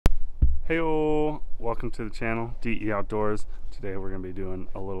Heyo, welcome to the channel, DE Outdoors. Today we're going to be doing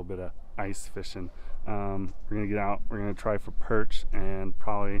a little bit of ice fishing. We're going to get out, we're going to try for perch and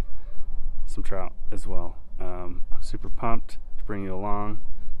probably some trout as well. I'm super pumped to bring you along,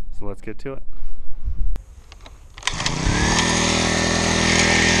 so let's get to it.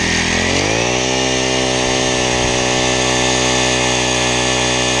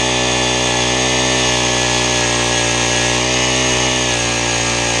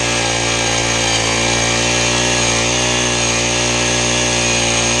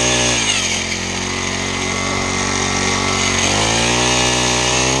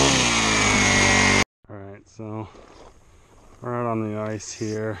 So we're out on the ice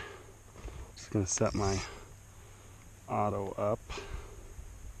here. Just gonna set my auto up.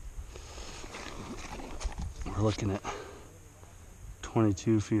 We're looking at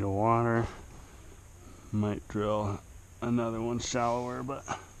 22 feet of water. Might drill another one shallower, but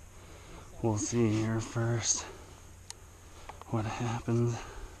we'll see here first what happens.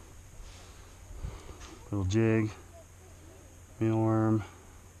 Little jig, mealworm.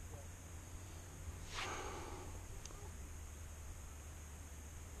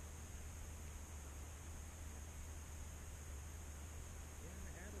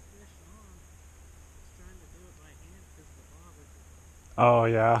 Oh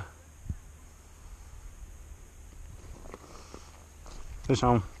yeah. Fish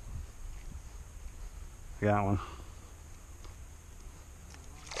on. I got one.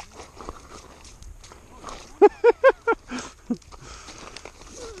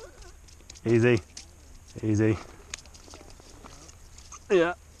 Easy. Easy.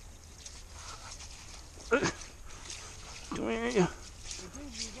 Yeah. Come here, you.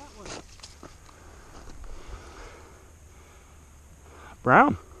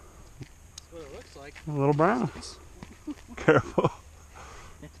 Brown. That's what it looks like. A little brown. Careful.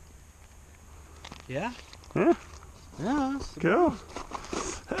 Yeah? Yeah. Yeah. Cool.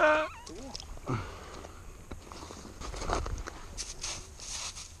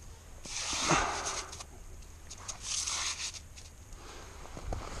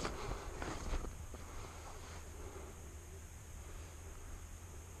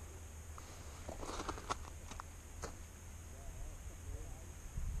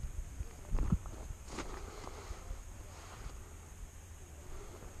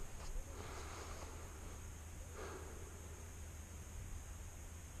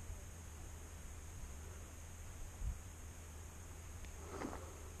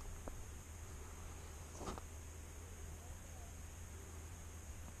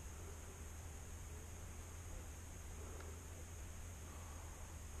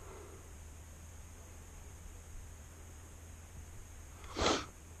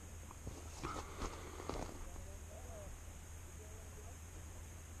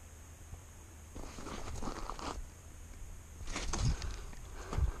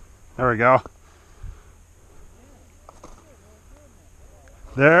 There we go.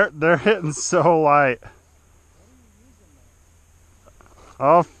 They're hitting so light.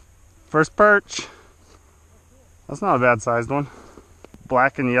 Oh, first perch. That's not a bad sized one.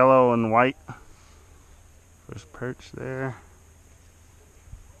 Black and yellow and white. First perch there.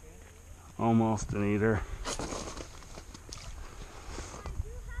 Almost an eater.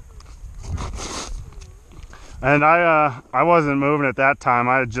 And I wasn't moving at that time.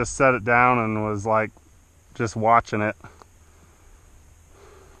 I had just set it down and was like just watching it.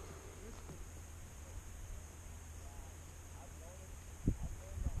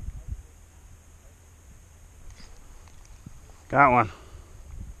 Got one.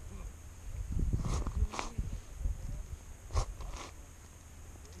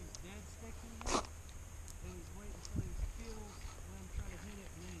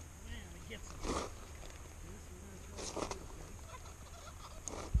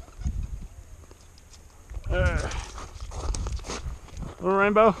 Little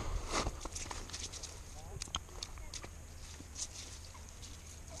rainbow.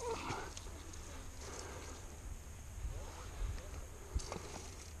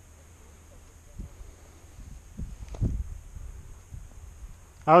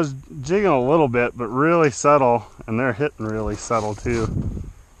 I was jigging a little bit, but really subtle, and they're hitting really subtle too.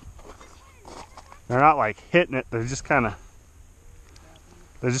 They're not like hitting it, they just kind of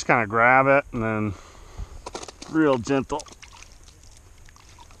grab it and then real gentle.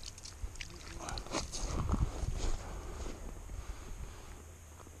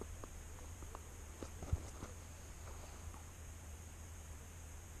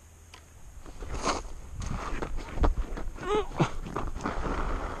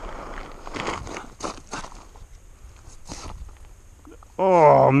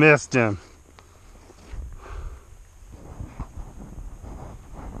 Oh Oh, missed him.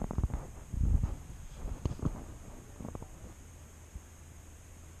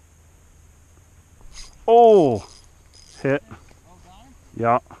 Oh, hit.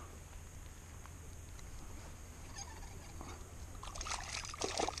 Yeah.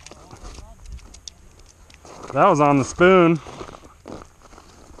 That was on the spoon.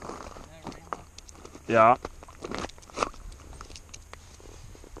 Yeah.